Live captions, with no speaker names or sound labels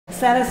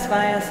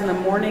Satisfy us in the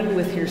morning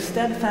with your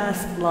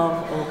steadfast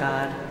love, O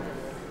God,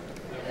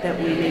 that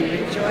we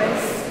may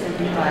rejoice and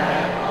be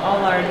glad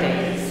all our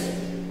days.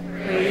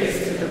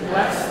 Praise to the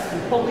blessed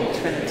and holy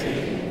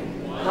Trinity,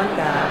 one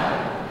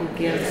God, who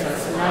gives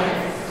us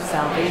life,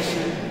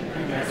 salvation,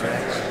 and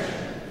resurrection.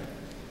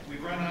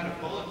 We've run out of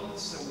bulletins,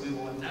 so we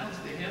will announce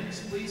the hymns.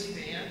 Please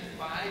stand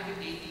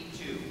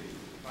 582.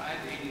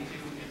 582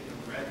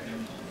 in the red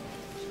hymnal.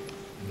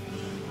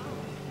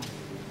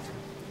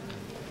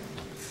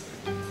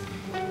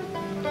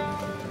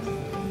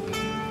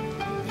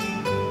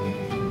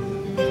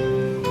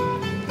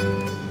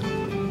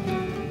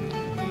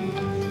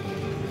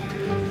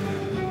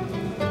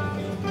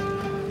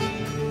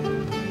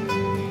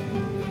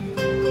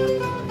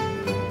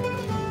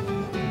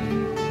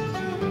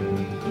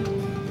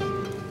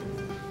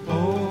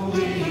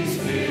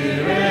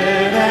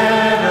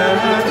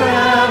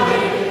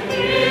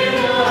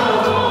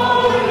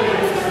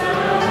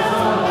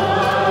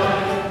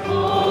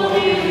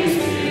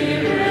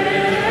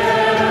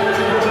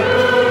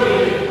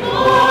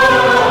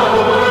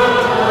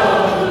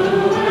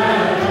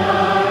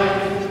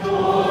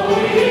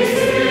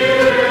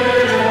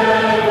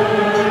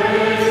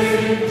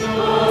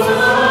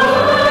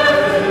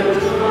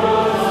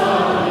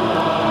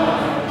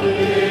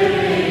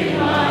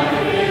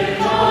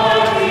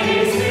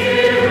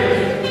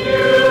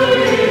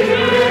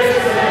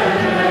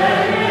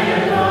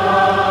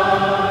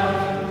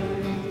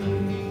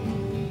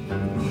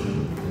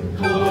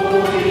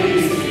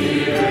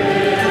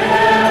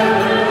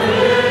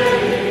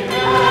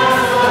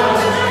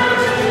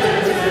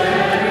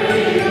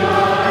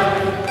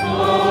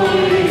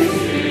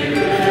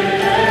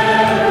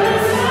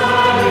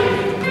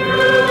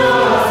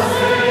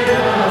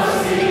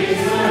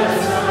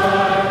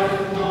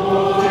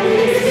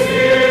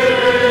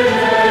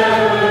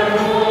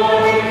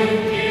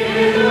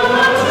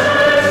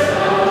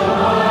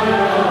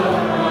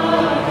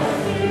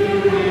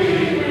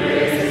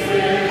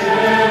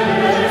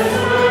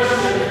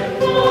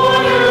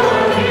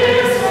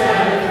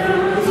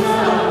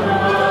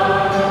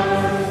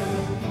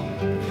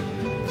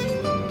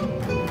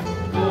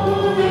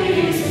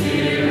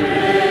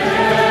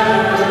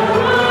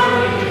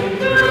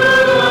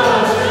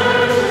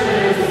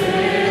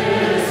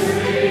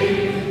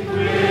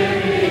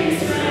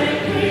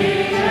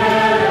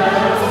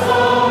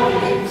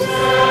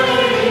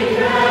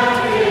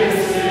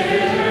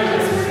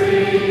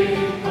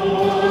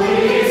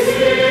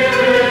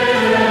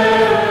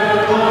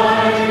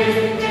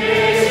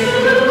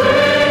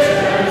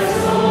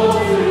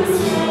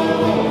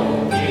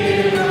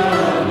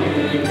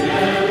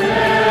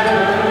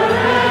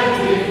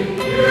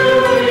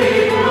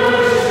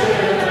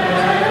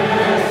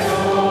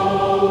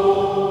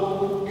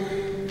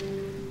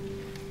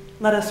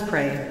 Let us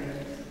pray.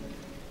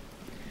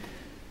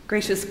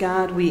 Gracious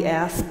God, we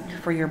ask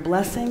for your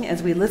blessing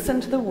as we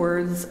listen to the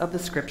words of the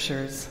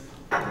Scriptures.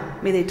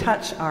 May they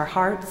touch our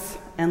hearts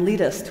and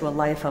lead us to a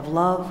life of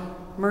love,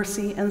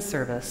 mercy, and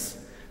service.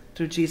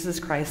 Through Jesus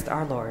Christ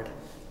our Lord.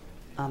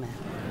 Amen.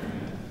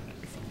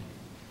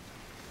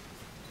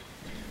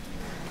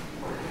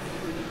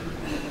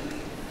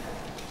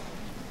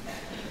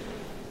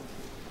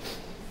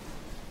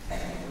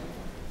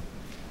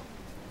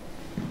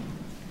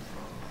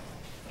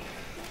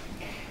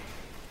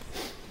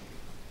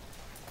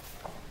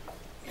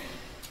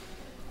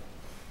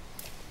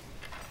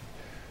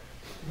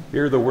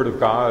 Hear the word of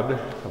God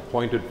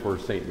appointed for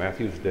St.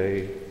 Matthew's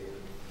Day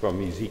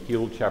from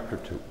Ezekiel chapter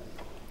 2.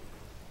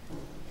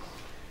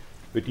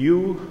 But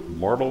you,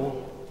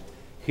 mortal,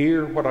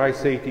 hear what I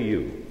say to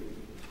you.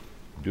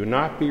 Do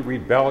not be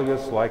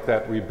rebellious like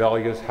that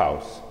rebellious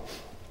house.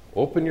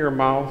 Open your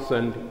mouth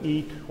and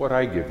eat what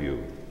I give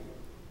you.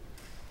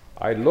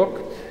 I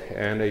looked,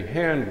 and a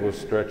hand was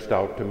stretched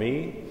out to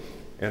me,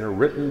 and a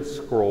written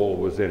scroll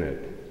was in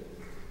it.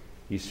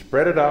 He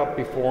spread it out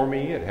before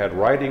me. It had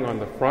writing on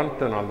the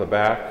front and on the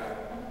back,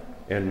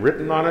 and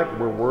written on it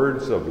were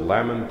words of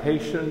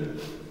lamentation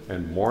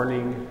and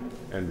mourning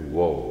and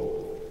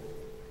woe.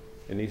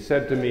 And he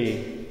said to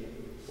me,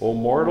 O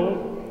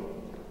mortal,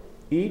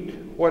 eat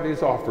what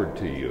is offered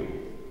to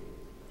you.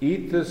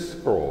 Eat this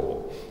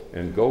scroll,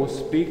 and go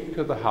speak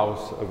to the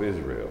house of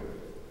Israel.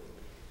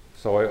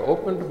 So I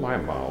opened my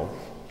mouth,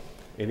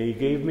 and he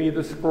gave me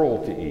the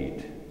scroll to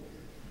eat.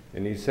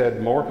 And he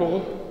said,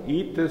 Mortal,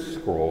 eat this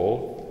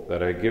scroll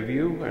that I give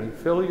you, and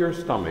fill your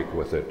stomach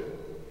with it.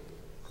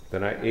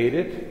 Then I ate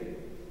it,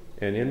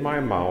 and in my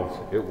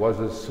mouth it was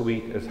as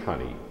sweet as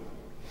honey.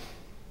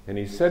 And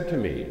he said to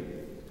me,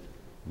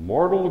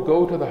 Mortal,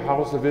 go to the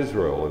house of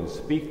Israel, and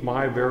speak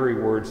my very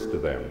words to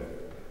them.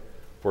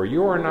 For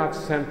you are not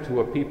sent to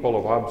a people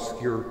of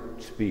obscure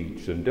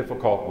speech and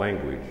difficult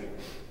language,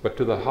 but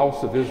to the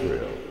house of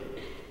Israel.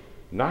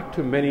 Not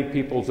to many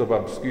peoples of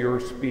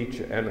obscure speech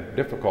and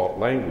difficult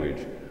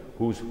language,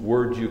 whose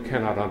words you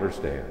cannot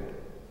understand.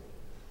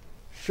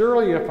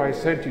 Surely if I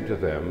sent you to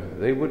them,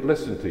 they would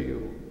listen to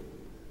you.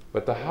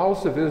 But the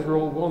house of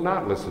Israel will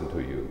not listen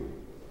to you,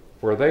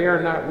 for they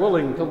are not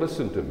willing to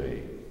listen to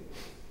me.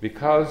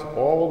 because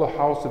all the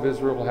house of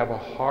Israel have a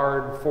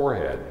hard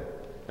forehead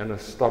and a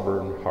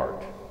stubborn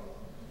heart.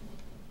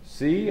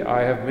 See,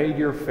 I have made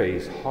your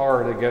face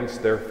hard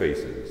against their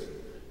faces,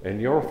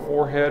 and your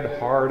forehead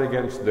hard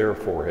against their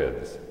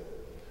foreheads.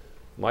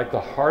 Like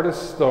the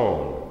hardest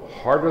stone,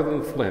 harder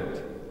than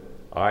flint,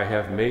 I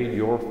have made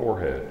your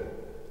forehead.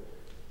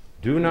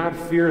 Do not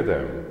fear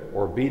them,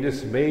 or be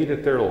dismayed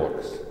at their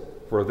looks,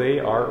 for they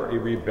are a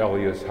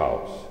rebellious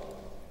house.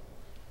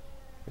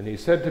 And he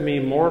said to me,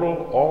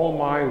 Mortal, all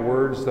my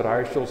words that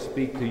I shall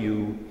speak to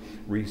you,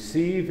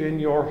 receive in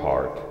your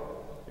heart,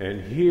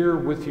 and hear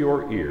with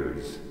your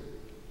ears.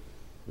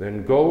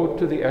 Then go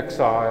to the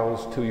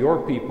exiles, to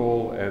your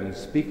people, and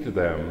speak to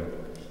them,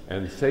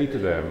 and say to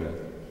them,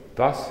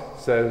 Thus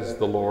says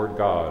the Lord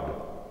God,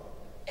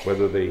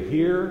 whether they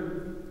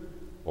hear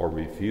or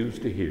refuse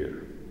to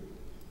hear.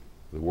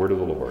 The word of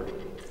the Lord.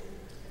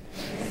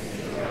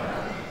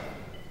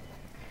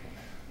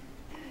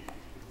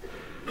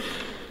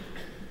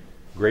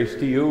 Grace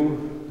to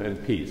you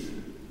and peace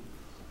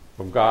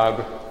from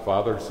God,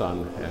 Father,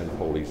 Son, and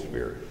Holy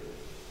Spirit.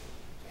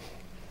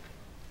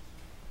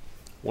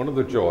 One of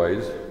the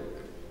joys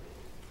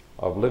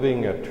of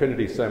living at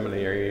Trinity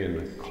Seminary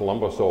in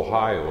Columbus,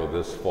 Ohio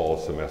this fall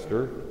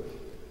semester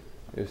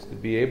is to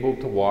be able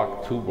to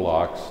walk 2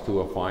 blocks to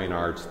a fine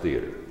arts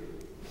theater.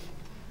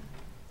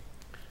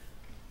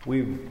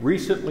 We've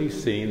recently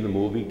seen the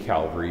movie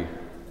Calvary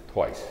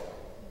twice.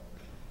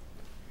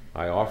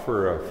 I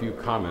offer a few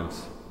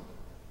comments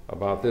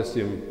about this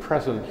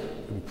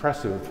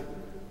impressive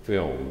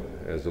film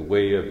as a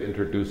way of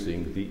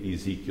introducing the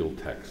Ezekiel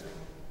text.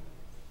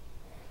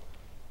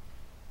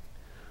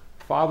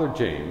 Father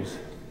James,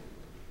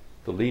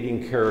 the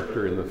leading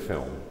character in the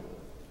film,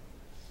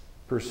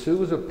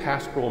 pursues a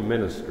pastoral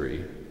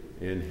ministry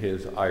in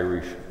his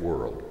Irish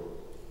world.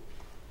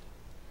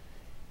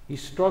 He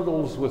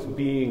struggles with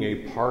being a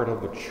part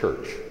of a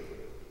church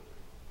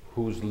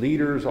whose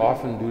leaders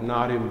often do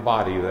not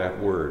embody that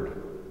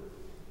word.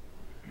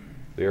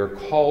 They're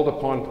called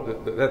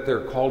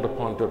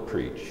upon to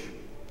preach,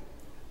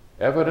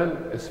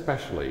 evident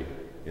especially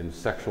in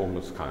sexual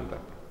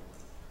misconduct.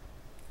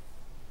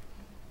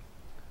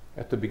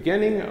 At the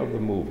beginning of the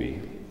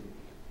movie,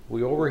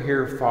 we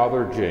overhear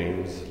Father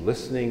James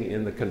listening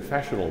in the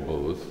confessional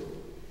booth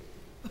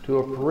to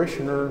a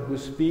parishioner who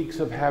speaks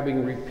of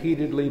having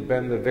repeatedly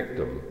been the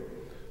victim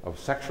of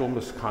sexual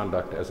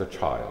misconduct as a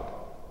child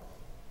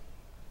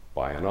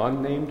by an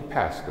unnamed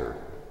pastor,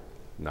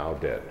 now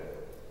dead.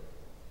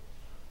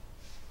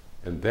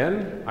 And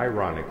then,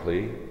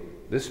 ironically,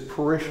 this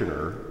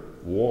parishioner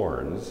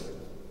warns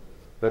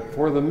that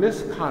for the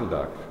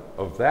misconduct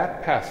of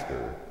that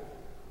pastor,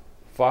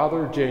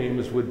 Father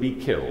James would be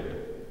killed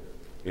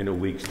in a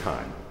week's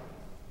time.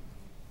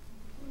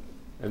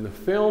 And the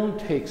film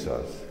takes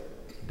us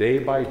day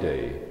by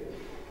day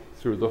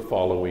through the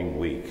following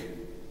week.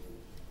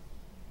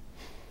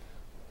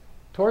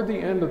 Toward the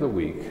end of the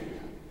week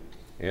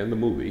and the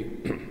movie,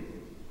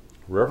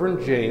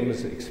 Reverend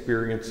James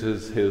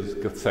experiences his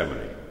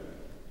Gethsemane.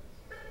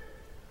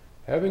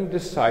 Having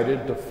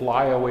decided to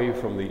fly away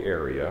from the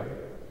area,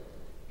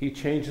 he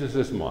changes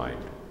his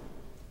mind,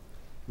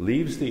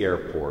 leaves the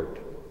airport,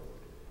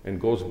 and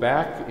goes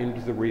back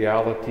into the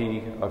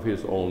reality of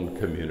his own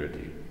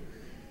community,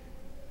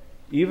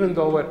 even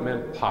though it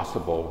meant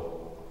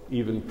possible,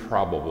 even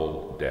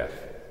probable death.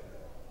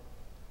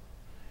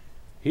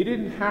 He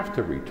didn't have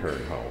to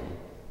return home,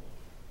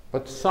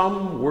 but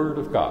some word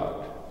of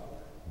God,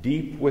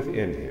 deep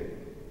within him,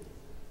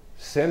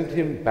 sent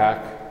him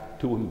back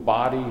to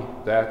embody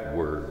that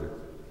word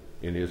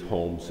in his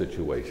home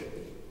situation.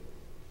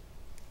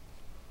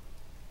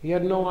 He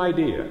had no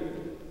idea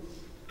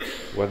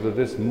whether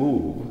this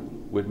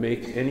move would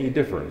make any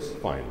difference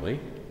finally,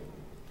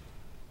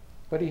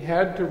 but he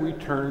had to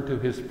return to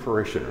his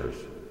parishioners,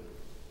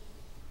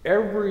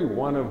 every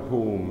one of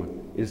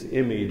whom is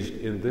imaged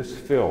in this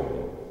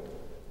film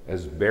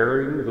as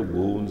bearing the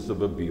wounds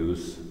of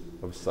abuse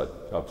of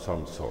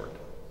some sort.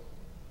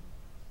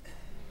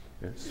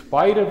 In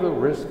spite of the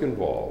risk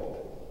involved,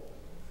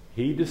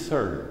 he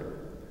discerned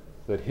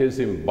that his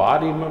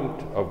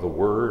embodiment of the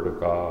Word of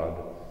God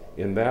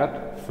in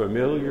that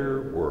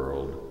familiar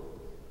world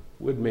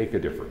would make a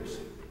difference.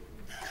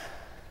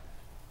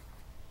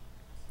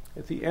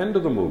 At the end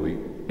of the movie,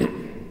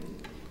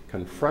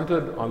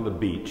 confronted on the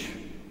beach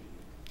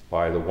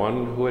by the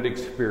one who had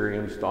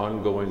experienced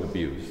ongoing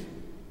abuse,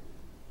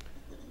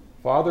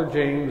 Father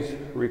James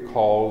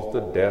recalls the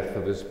death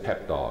of his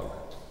pet dog,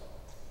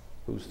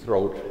 whose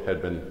throat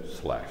had been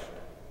slashed.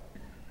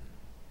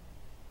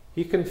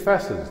 He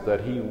confesses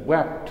that he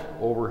wept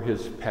over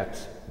his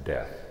pet's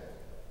death.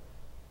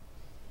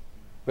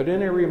 But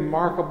in a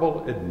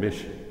remarkable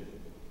admission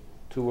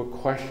to a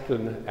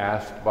question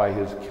asked by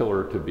his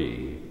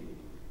killer-to-be,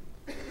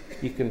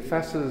 he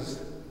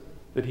confesses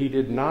that he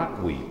did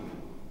not weep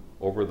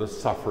over the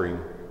suffering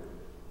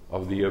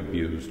of the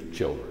abused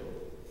children.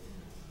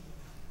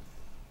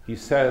 He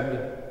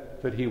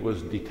said that he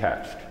was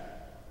detached.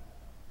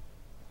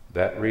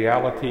 That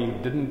reality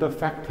didn't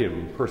affect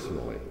him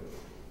personally,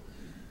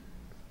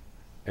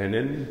 And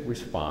in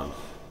response,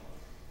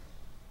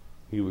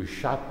 he was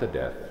shot to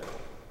death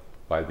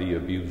by the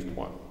abused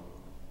one.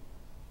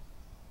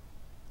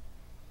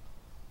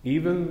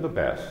 Even the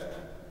best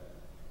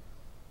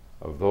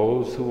of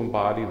those who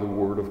embody the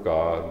Word of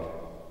God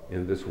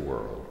in this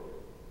world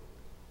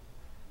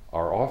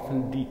are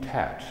often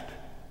detached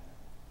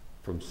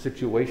from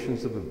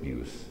situations of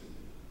abuse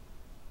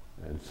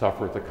and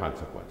suffer the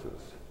consequences.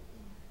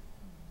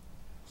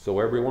 So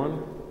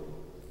everyone,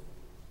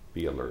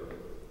 be alert.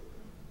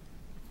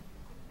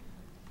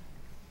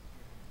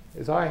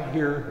 As I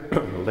hear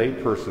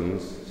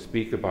laypersons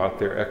speak about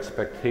their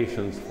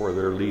expectations for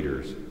their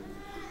leaders,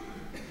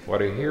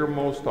 what I hear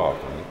most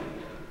often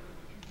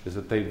is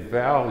that they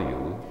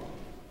value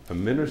a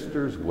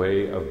minister's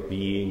way of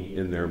being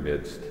in their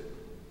midst.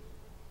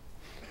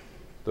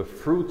 The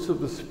fruits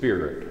of the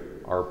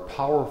Spirit are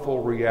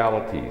powerful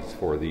realities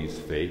for these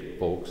faith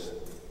folks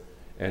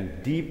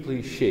and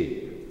deeply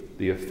shape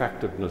the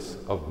effectiveness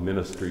of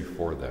ministry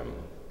for them.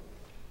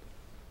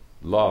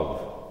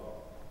 Love,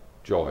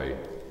 joy,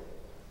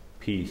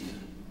 peace,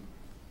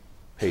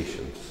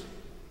 patience,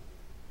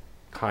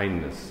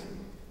 kindness,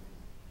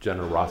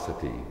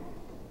 generosity,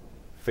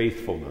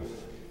 faithfulness,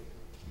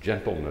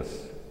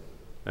 gentleness,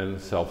 and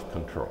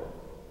self-control.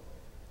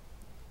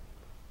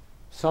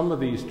 Some of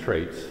these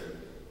traits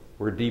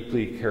were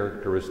deeply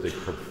characteristic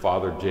of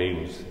Father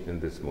James in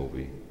this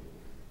movie,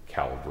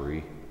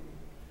 Calvary.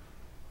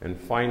 And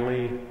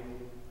finally,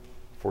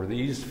 for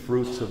these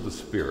fruits of the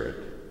Spirit,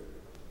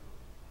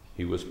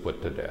 he was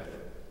put to death.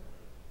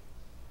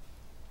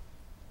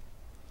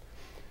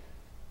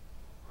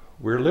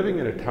 We're living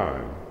in a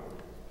time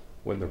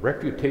when the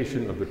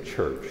reputation of the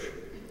church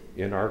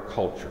in our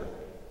culture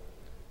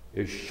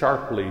is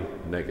sharply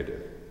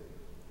negative,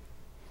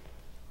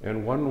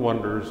 and one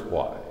wonders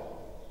why.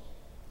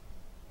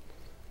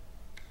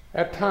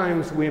 At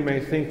times we may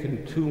think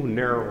in too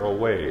narrow a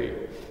way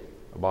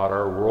about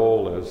our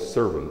role as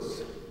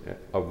servants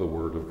of the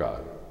Word of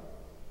God.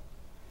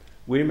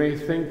 We may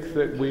think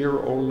that we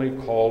are only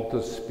called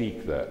to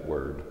speak that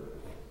word,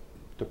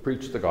 to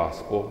preach the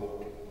gospel,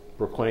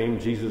 proclaim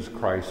Jesus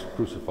Christ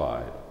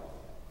crucified.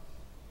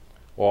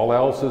 All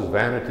else is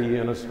vanity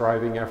and a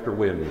striving after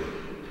wind.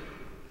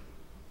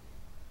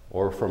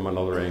 Or from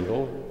another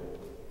angle,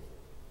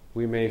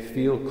 we may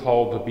feel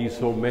called to be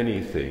so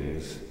many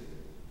things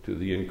to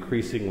the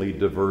increasingly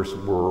diverse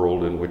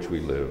world in which we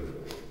live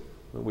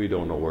that we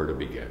don't know where to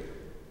begin.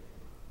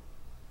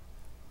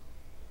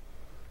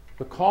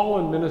 The call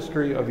and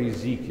ministry of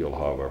Ezekiel,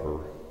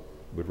 however,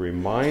 would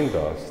remind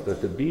us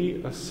that to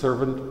be a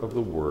servant of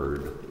the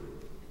Word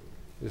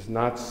is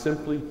not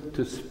simply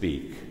to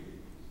speak.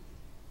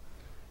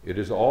 It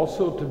is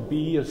also to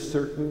be a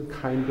certain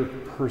kind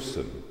of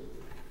person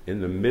in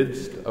the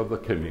midst of the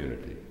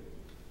community,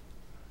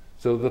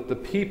 so that the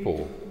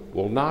people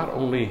will not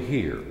only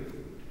hear,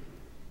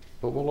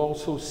 but will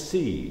also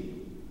see,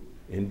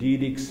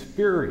 indeed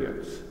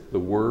experience, the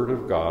Word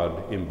of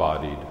God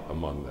embodied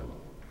among them.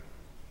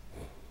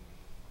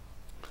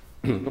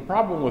 The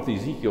problem with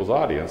Ezekiel's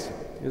audience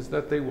is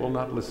that they will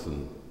not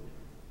listen.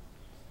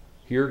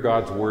 Hear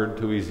God's word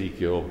to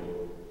Ezekiel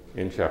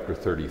in chapter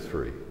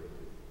 33.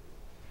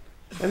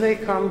 And they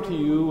come to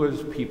you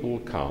as people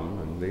come,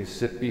 and they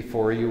sit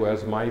before you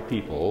as my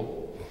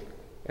people,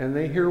 and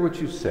they hear what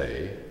you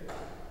say,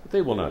 but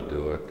they will not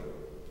do it.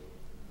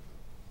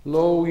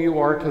 Lo, you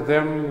are to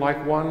them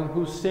like one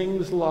who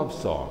sings love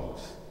songs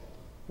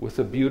with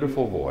a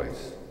beautiful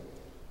voice,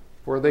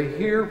 for they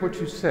hear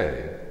what you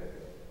say,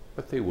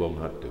 but they will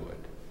not do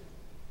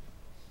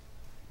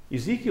it.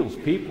 Ezekiel's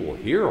people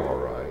hear all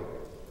right,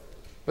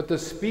 but the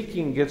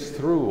speaking gets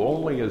through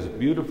only as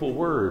beautiful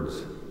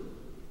words.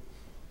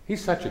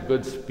 He's such a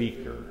good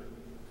speaker.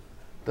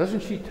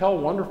 Doesn't she tell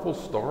wonderful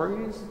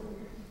stories?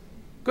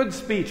 Good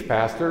speech,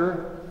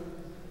 Pastor.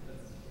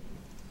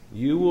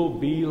 You will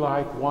be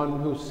like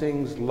one who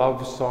sings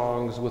love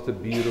songs with a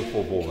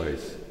beautiful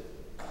voice,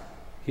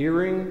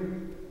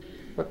 hearing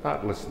but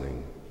not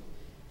listening,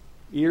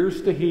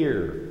 ears to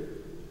hear,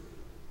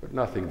 but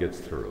nothing gets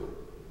through.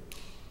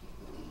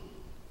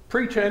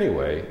 Preach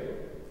anyway,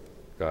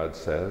 God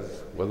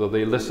says, whether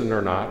they listen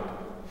or not.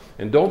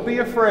 And don't be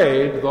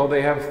afraid, though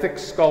they have thick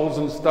skulls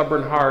and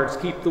stubborn hearts.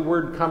 Keep the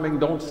word coming.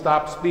 Don't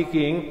stop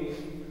speaking.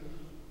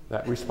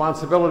 That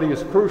responsibility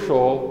is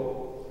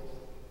crucial,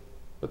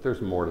 but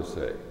there's more to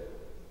say.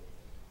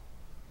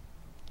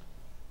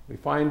 We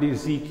find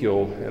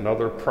Ezekiel and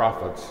other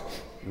prophets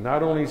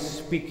not only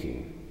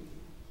speaking,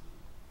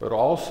 but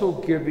also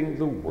giving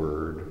the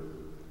word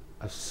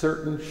a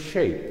certain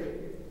shape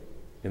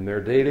in their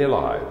daily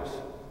lives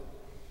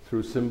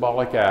through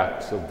symbolic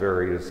acts of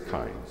various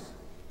kinds,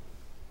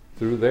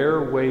 through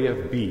their way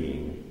of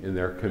being in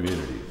their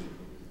communities.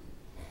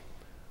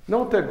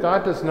 Note that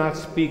God does not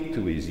speak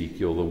to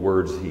Ezekiel the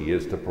words he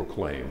is to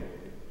proclaim.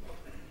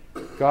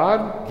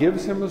 God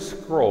gives him a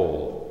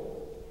scroll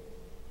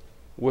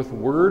with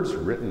words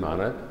written on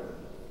it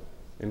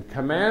and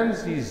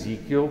commands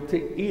Ezekiel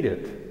to eat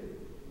it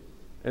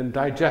and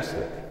digest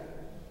it.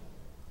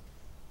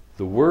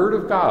 The Word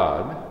of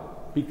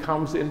God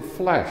becomes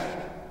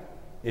enfleshed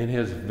in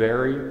his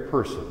very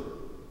person.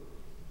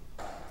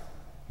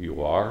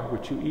 You are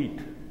what you eat.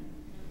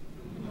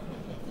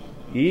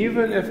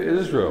 Even if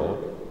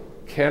Israel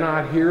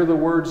cannot hear the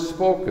words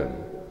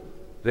spoken,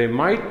 they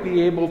might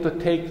be able to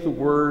take the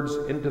words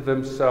into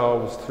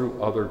themselves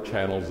through other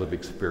channels of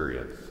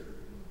experience.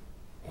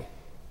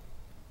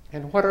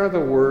 And what are the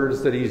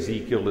words that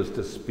Ezekiel is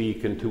to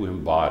speak and to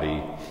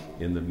embody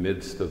in the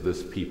midst of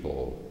this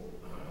people?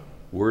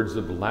 Words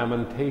of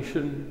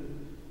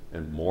lamentation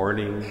and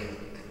mourning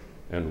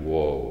and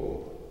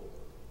woe.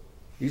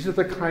 These are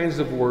the kinds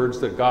of words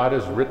that God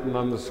has written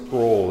on the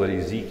scroll that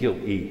Ezekiel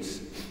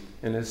eats.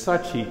 And as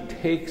such, he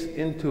takes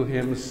into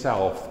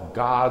himself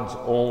God's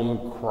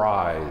own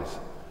cries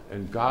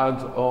and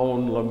God's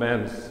own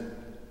laments.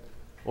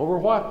 Over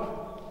what?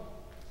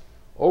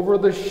 Over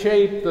the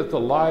shape that the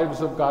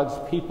lives of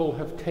God's people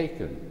have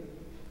taken,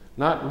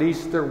 not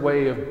least their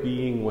way of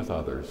being with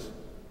others.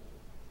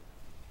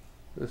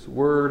 This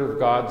word of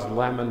God's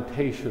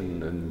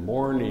lamentation and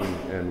mourning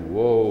and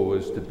woe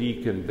is to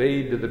be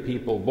conveyed to the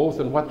people, both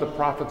in what the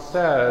prophet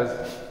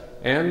says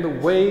and the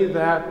way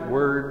that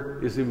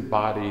word is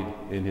embodied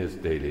in his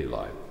daily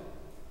life.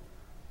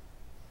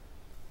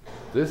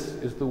 This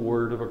is the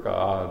word of a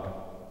God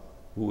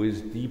who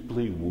is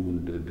deeply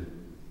wounded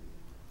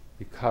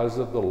because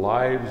of the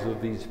lives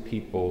of these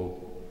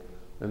people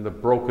and the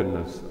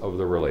brokenness of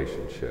the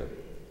relationship.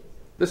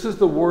 This is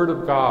the word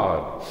of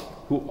God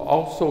who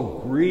also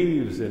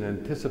grieves in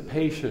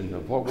anticipation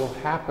of what will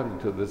happen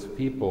to this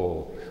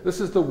people. This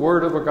is the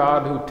word of a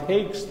God who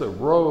takes the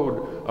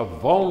road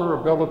of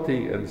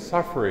vulnerability and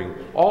suffering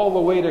all the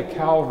way to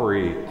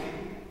Calvary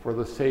for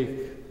the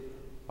sake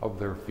of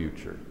their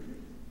future.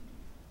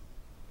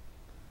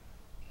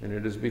 And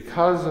it is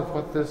because of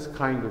what this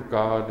kind of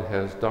God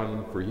has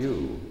done for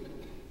you,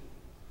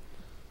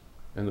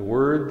 and the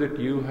word that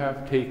you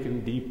have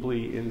taken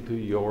deeply into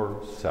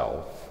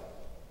yourself,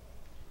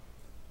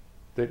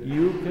 that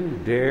you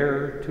can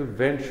dare to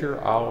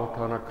venture out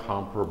on a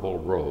comparable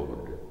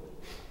road.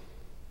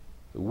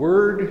 The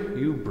word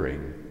you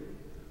bring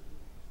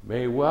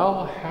may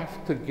well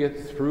have to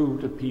get through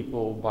to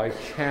people by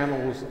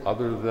channels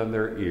other than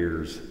their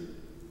ears.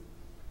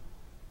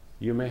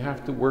 You may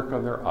have to work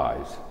on their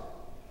eyes,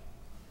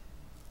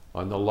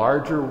 on the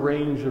larger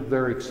range of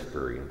their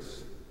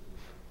experience,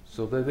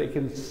 so that they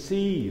can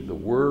see the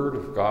Word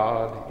of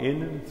God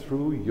in and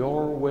through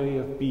your way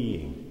of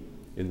being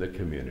in the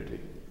community.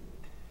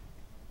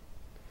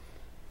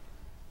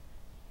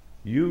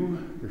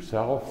 You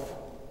yourself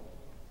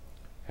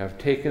have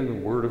taken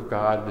the Word of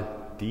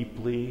God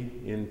deeply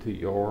into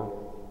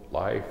your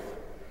life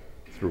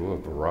through a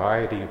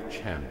variety of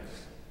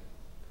channels.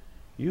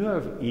 You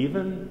have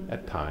even,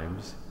 at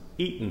times,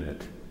 eaten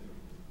it.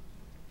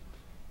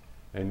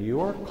 And you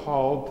are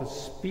called to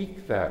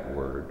speak that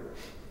Word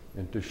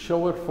and to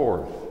show it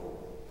forth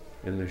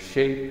in the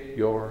shape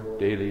your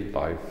daily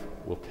life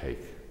will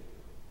take.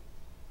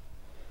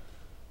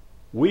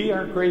 We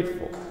are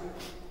grateful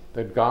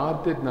that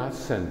God did not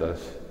send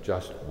us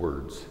just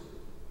words,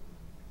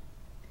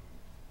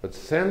 but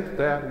sent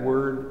that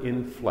word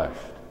infleshed,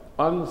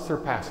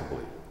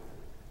 unsurpassably,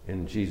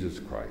 in Jesus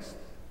Christ.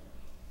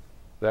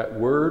 That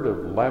word of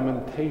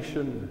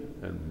lamentation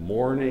and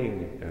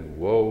mourning and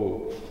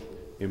woe,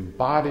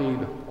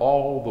 embodied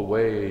all the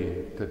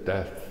way to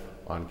death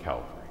on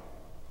Calvary.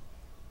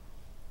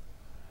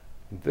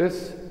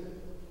 This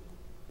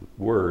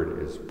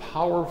word is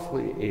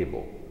powerfully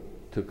able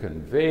to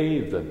convey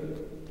the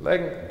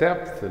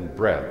depth and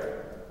breadth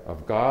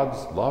of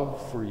God's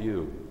love for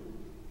you,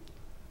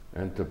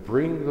 and to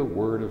bring the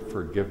word of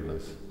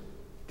forgiveness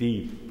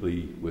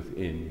deeply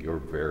within your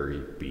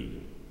very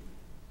being.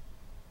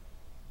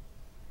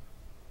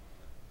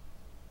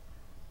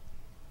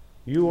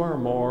 You are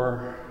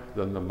more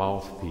than the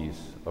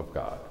mouthpiece of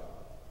God.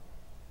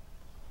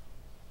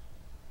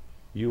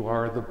 You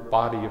are the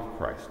body of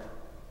Christ,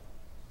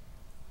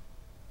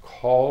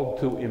 called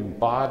to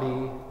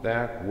embody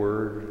that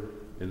word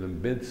in the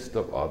midst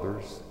of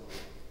others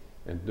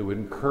and to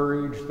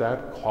encourage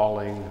that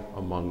calling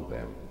among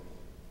them.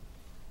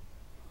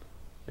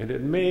 And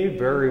it may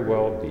very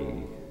well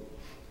be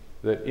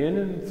that in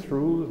and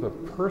through the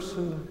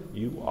person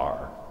you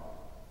are,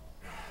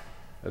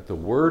 that the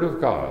Word of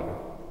God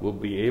will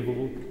be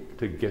able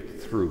to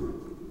get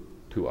through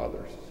to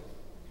others,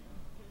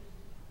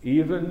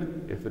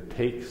 even if it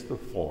takes the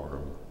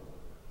form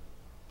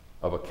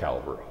of a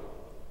Calvary.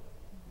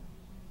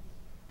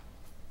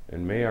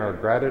 And may our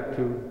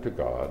gratitude to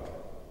God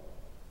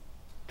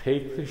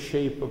take the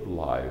shape of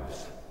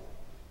lives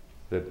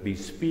that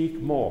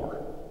bespeak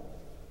more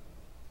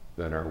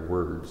than our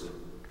words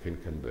can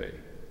convey.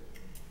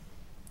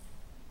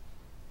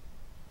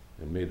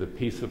 And may the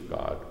peace of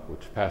God,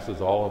 which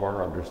passes all of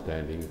our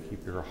understanding,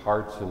 keep your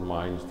hearts and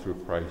minds through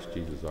Christ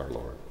Jesus our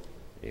Lord.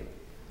 Amen.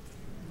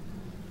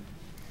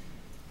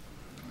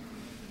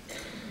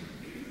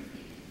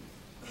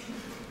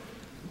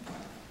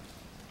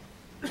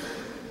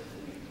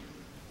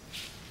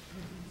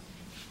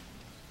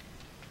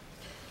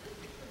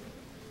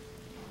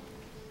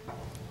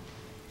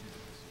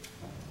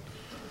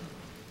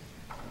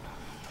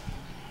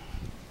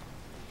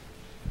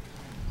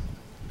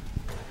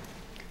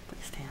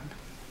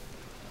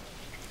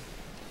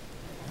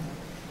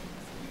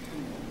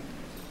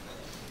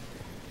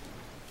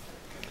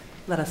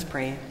 Let us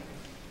pray.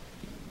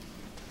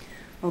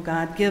 O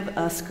God, give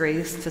us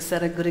grace to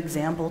set a good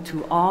example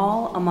to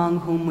all among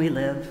whom we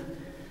live,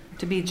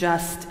 to be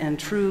just and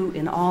true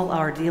in all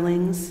our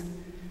dealings,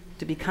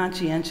 to be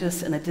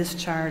conscientious in the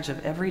discharge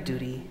of every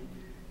duty,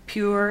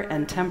 pure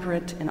and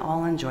temperate in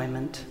all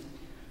enjoyment,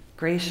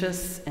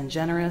 gracious and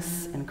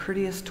generous and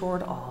courteous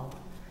toward all,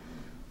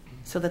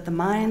 so that the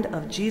mind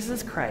of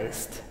Jesus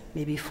Christ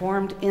may be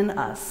formed in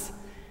us,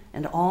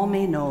 and all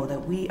may know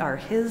that we are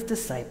his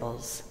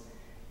disciples,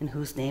 in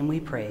whose name we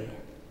pray.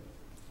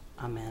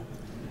 Amen.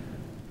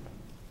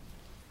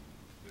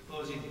 The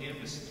closing hymn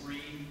is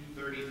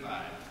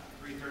 335.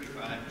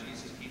 335,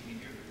 Jesus keep me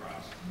near the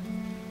cross.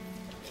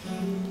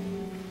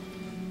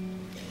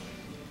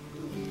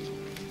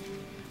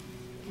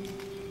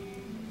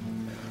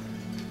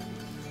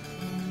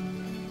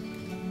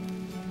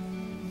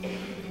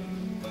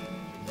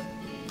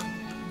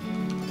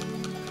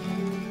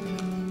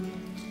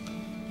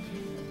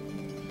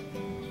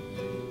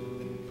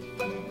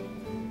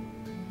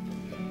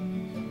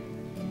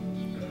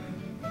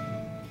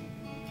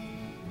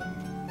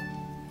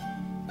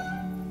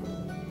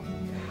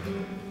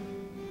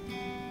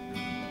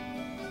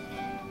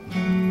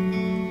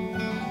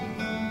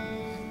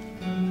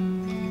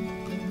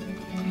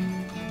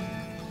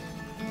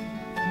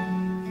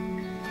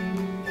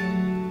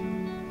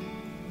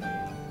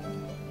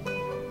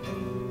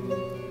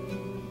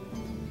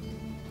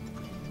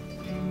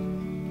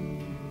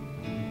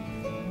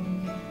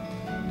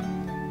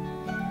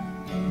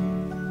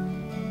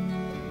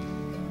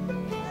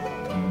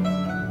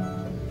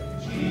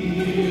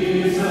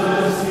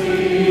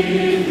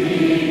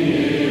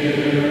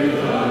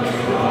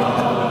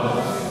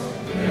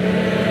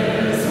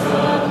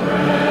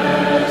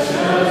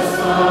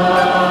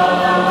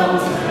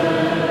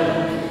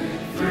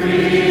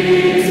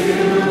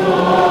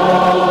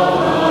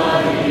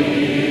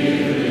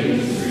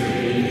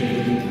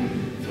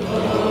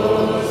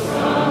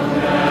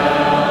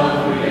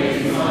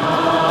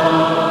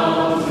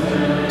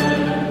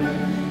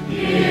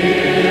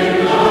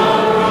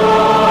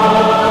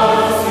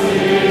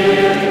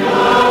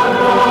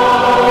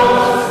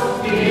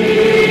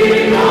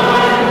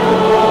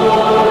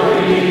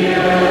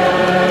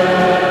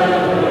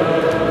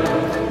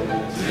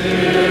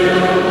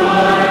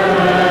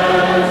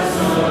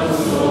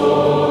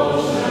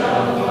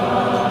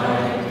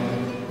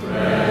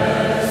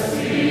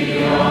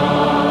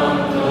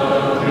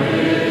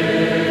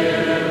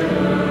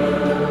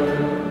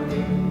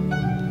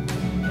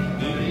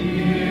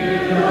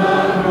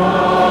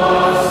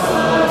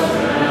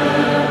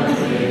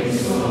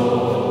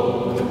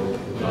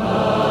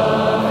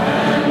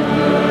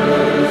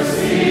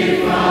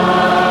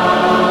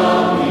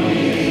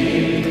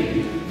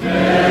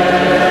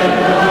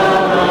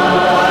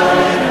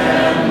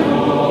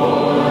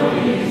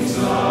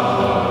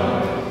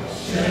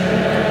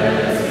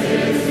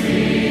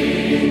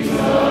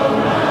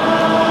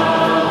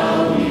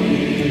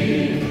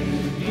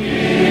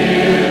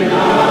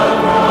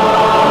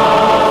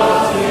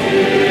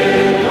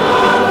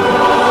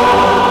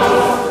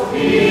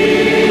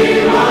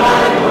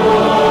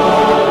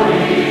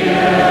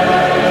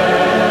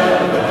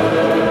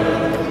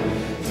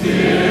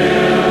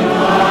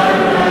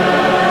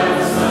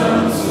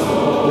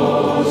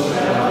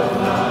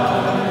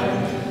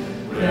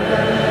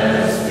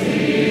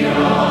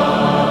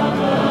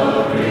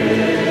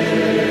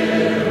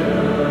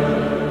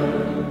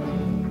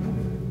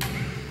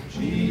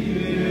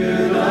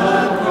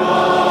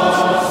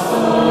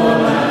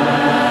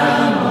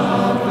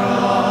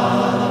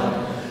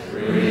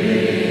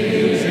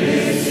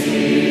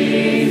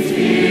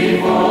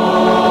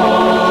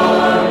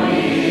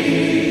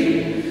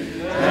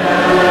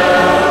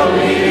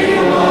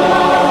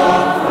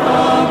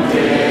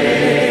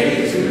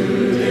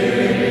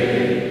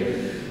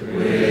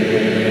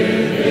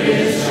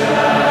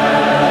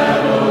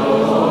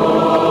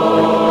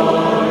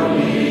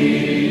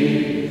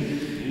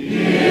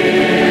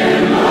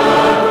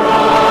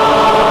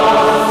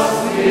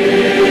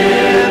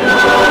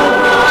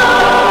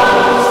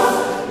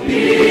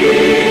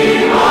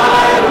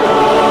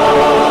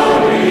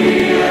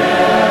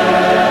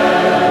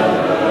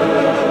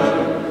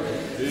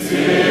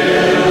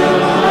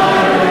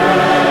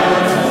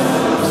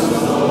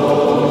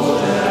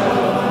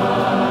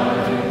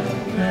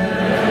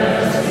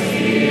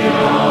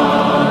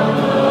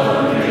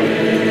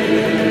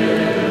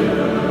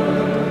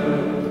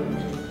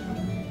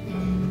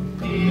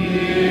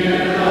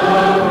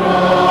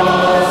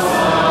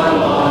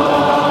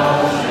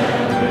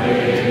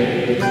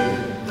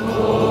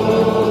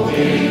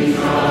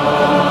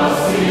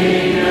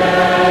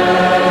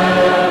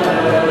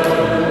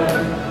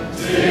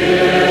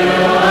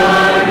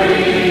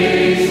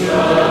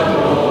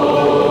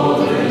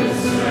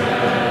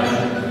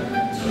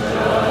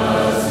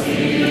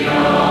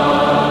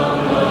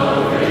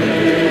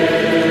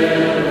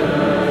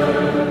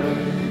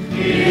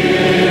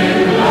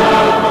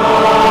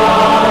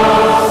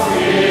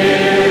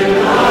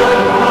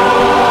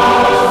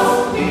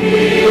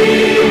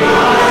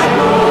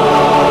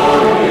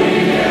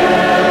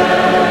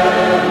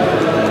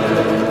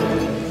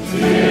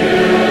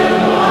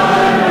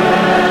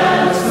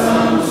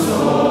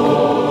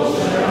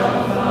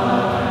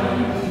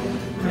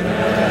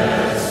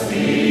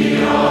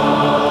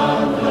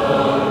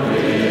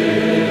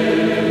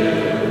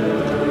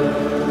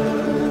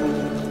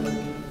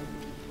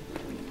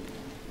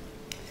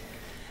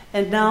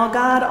 And now,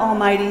 God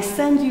Almighty,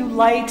 send you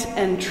light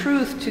and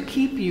truth to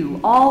keep you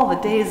all the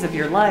days of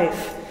your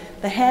life.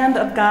 The hand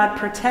of God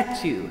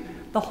protect you.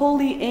 The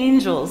holy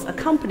angels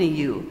accompany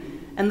you.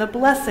 And the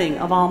blessing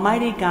of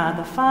Almighty God,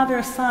 the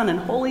Father, Son, and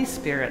Holy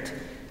Spirit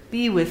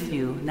be with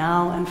you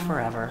now and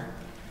forever.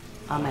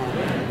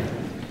 Amen.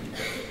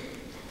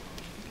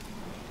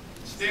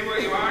 Stay where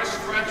you are,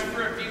 stretch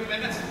for a few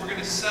minutes. We're going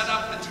to set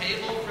up the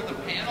table for the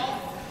panel,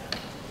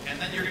 and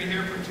then you're going to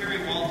hear from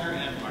Terry Walter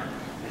and